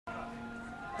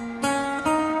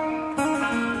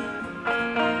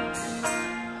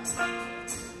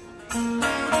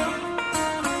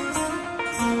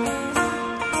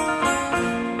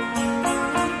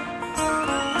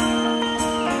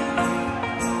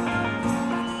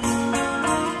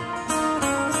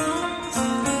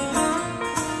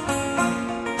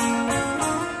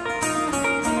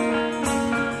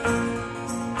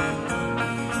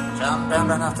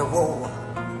run off to war,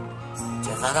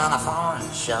 just out on a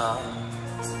foreign shore.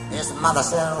 His mother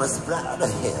still was proud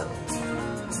of him.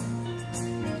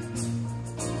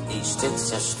 He stood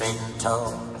so straight and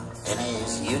tall in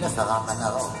his uniform and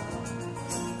all.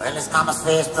 Well, his mama's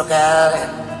face broke out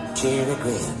in teary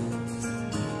grin.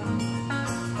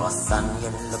 Oh, son, you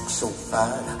look so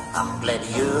fine. I'm glad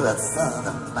you're a son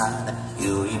of mine.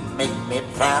 You make me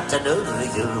proud to know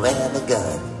you wear the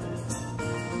gun.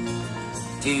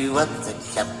 Do what the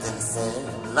captain said.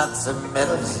 Lots of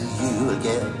medals you will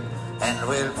get, and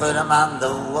we'll put them on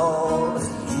the wall when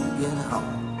you get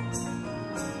home.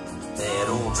 That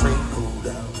old train pulled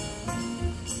out.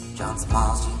 John's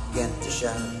Mars began to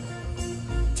shout,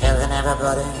 telling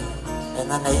everybody in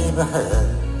the neighborhood,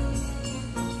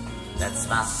 that's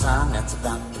my son that's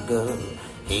about to go.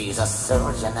 He's a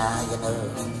soldier now, you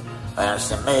know. Well,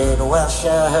 she made well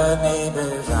sure her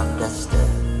neighbors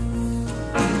understood.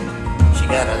 She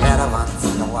got a letter once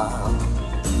in a while,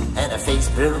 and her face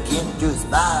broke into a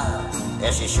smile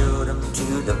as she showed him to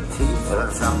the people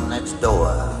from next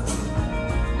door.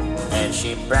 And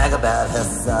she bragged about her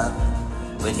son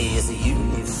with his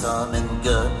uniform and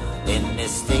gun in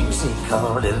this thing she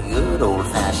called a good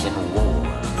old-fashioned war.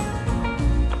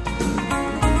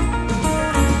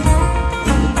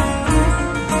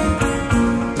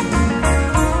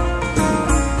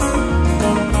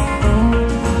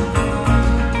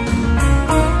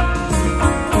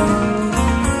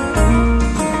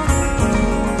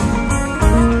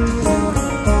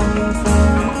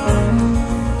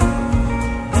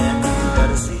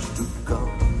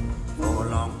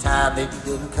 They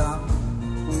didn't come.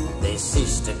 They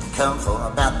ceased to come for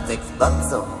about 6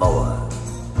 months or more.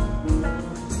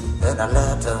 Then a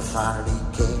letter finally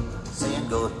came saying,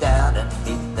 go down and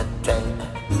meet the train.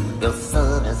 Your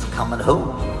son is coming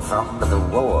home from the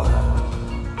war.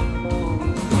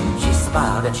 She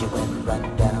smiled and she went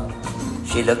right down.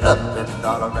 She looked up and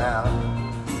all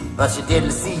around, but she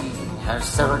didn't see her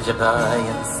soldier boy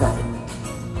in sight.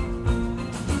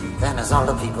 Then as all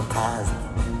the people passed,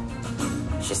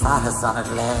 she saw her son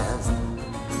at last,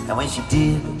 and when she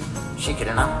did, she could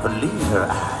not believe her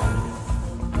eyes.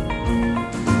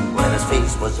 Well, his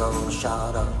face was all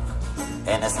shot up,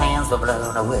 and his hands were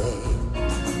blown away,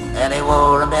 and he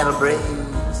wore a metal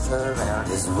brace around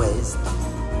his waist.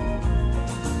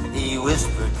 He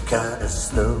whispered kind of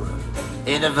slow,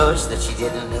 in a voice that she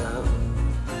didn't know.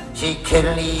 She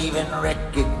couldn't even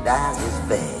recognize his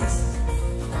face.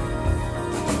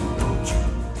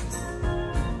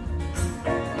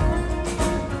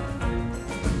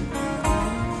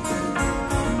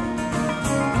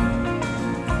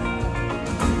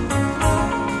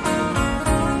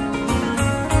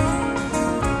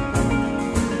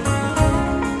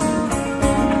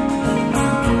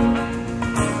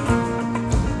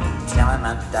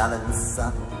 Darling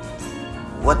son,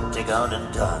 what you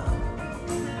gonna do?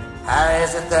 How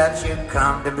is it that you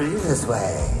come to be this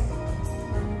way?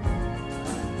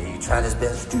 He tried his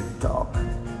best to talk,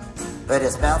 but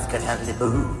his mouth could hardly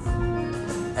move,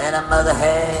 and a mother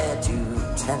had to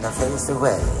turn her face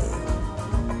away.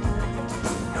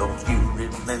 Don't you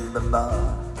remember, Ma,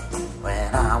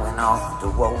 when I went off to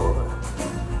war?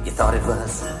 You thought it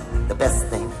was the best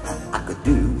thing I could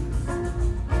do.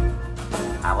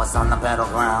 I was on the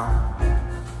battleground,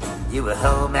 you were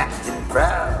home acting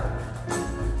proud.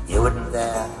 You weren't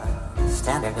there,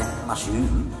 standing in my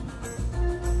shoes.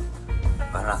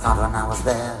 But I thought when I was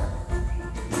there,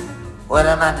 what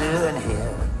am I doing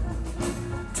here?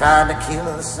 Trying to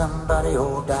kill somebody,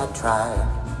 oh, I tried.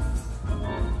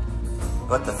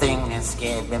 But the thing that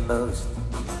scared me most,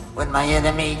 when my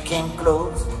enemy came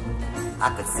close, I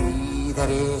could see that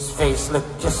his face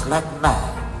looked just like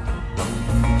mine.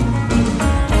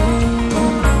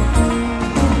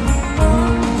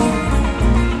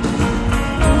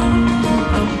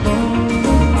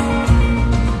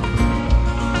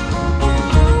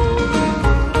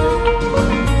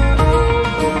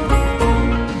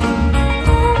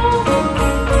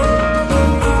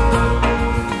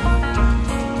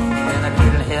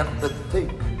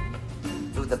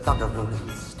 Through the thunder rolling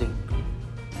stink,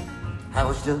 I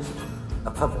was just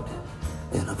a puppet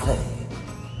in a play.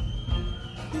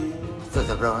 Through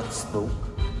the roaring smoke,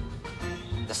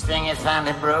 the sting is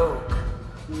finally broke,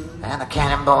 and a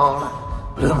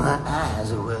cannonball blew my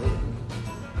eyes away.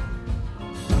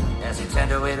 As he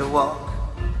turned away to walk,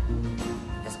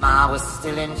 his mom was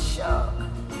still in shock,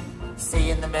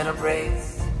 seeing the metal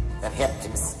brace that helped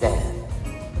him stand.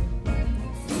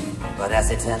 But as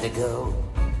he turned to go,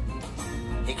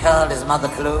 he called his mother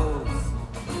close,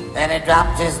 and he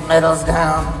dropped his medals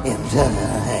down into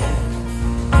her hand.